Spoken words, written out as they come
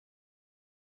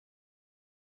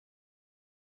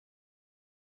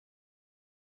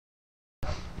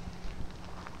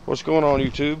What's going on,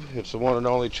 YouTube? It's the one and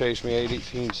only Chase Me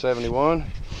 1871,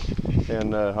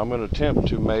 and I'm going to attempt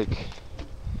to make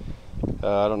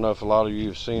I don't know if a lot of you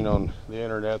have seen on the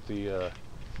internet the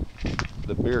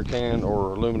beer can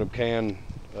or aluminum can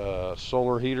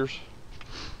solar heaters.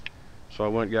 So I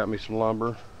went and got me some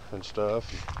lumber and stuff.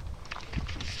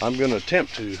 I'm going to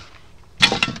attempt to.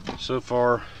 So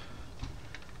far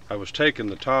I was taking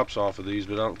the tops off of these,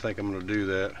 but I don't think I'm going to do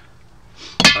that.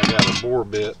 I got a bore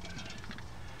bit.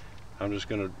 I'm just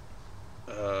going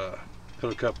to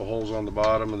put a couple holes on the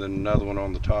bottom and then another one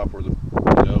on the top where the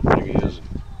opening is,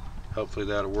 and hopefully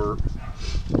that'll work.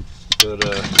 But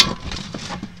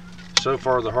so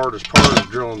far the hardest part is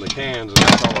drilling the cans, and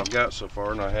that's all I've got so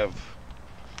far, and I have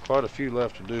quite a few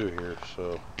left to do here.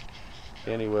 So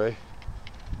anyway,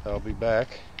 I'll be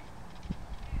back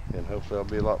and hopefully I'll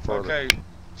be a lot farther. Okay,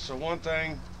 so one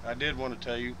thing I did want to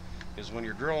tell you is when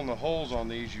you're drilling the holes on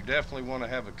these, you definitely want to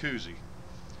have a koozie,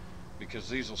 because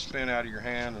these will spin out of your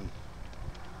hand and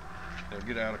they'll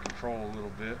get out of control a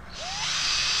little bit.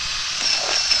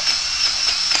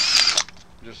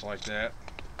 Just like that.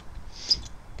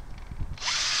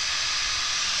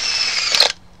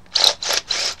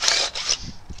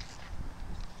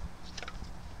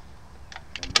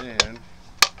 And then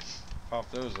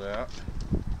pop those out.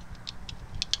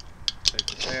 Take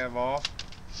the tab off.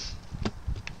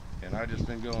 And I just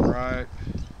been going right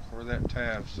where that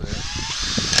tab's at.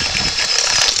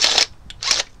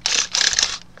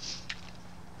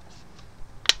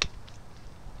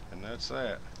 And that's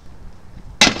that.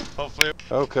 Hopefully.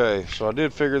 Okay, so I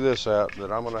did figure this out,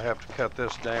 that I'm going to have to cut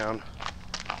this down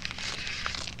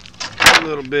a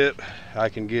little bit. I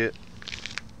can get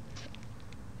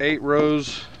 8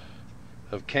 rows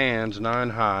of cans, 9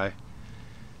 high,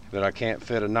 but I can't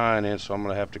fit a 9 in, so I'm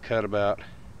going to have to cut about,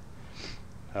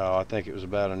 I think it was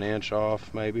about an inch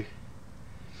off maybe.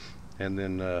 And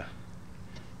then I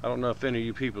don't know if any of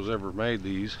you people's ever made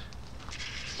these,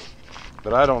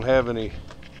 but I don't have any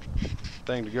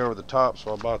thing to go over the top,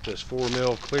 so I bought this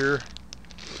 4mm clear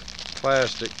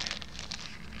plastic,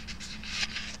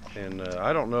 and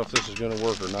I don't know if this is going to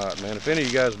work or not, man. If any of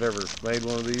you guys have ever made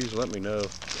one of these, let me know.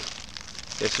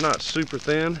 It's not super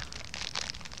thin.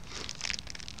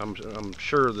 I'm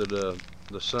sure that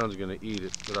the sun's going to eat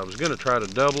it, but I was going to try to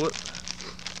double it,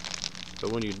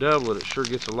 but when you double it, it sure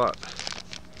gets a lot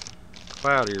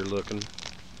cloudier looking,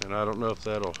 and I don't know if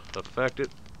that'll affect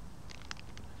it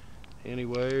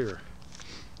anyway,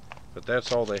 but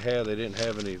that's all they had. They didn't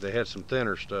have any. They had some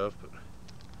thinner stuff,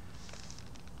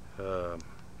 but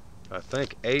I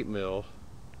think 8mm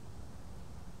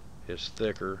is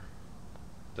thicker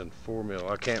than 4mm.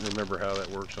 I can't remember how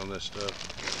that works on this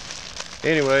stuff.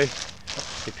 Anyway,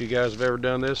 if you guys have ever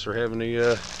done this or have any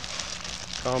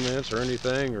comments or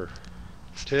anything or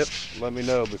tips, let me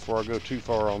know before I go too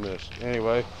far on this.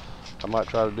 Anyway, I might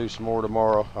try to do some more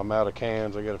tomorrow. I'm out of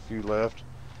cans. I got a few left,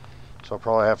 so I'll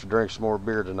probably have to drink some more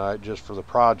beer tonight just for the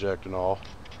project and all.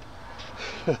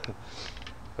 But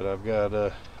I've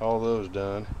got all those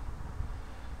done.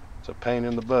 It's a pain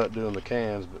in the butt doing the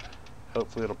cans, but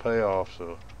hopefully it'll pay off.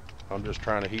 So I'm just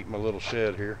trying to heat my little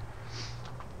shed here.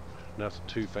 Nothing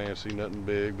too fancy, nothing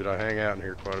big, but I hang out in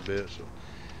here quite a bit. So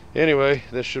anyway,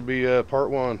 this should be part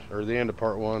 1, or the end of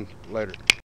part 1 later.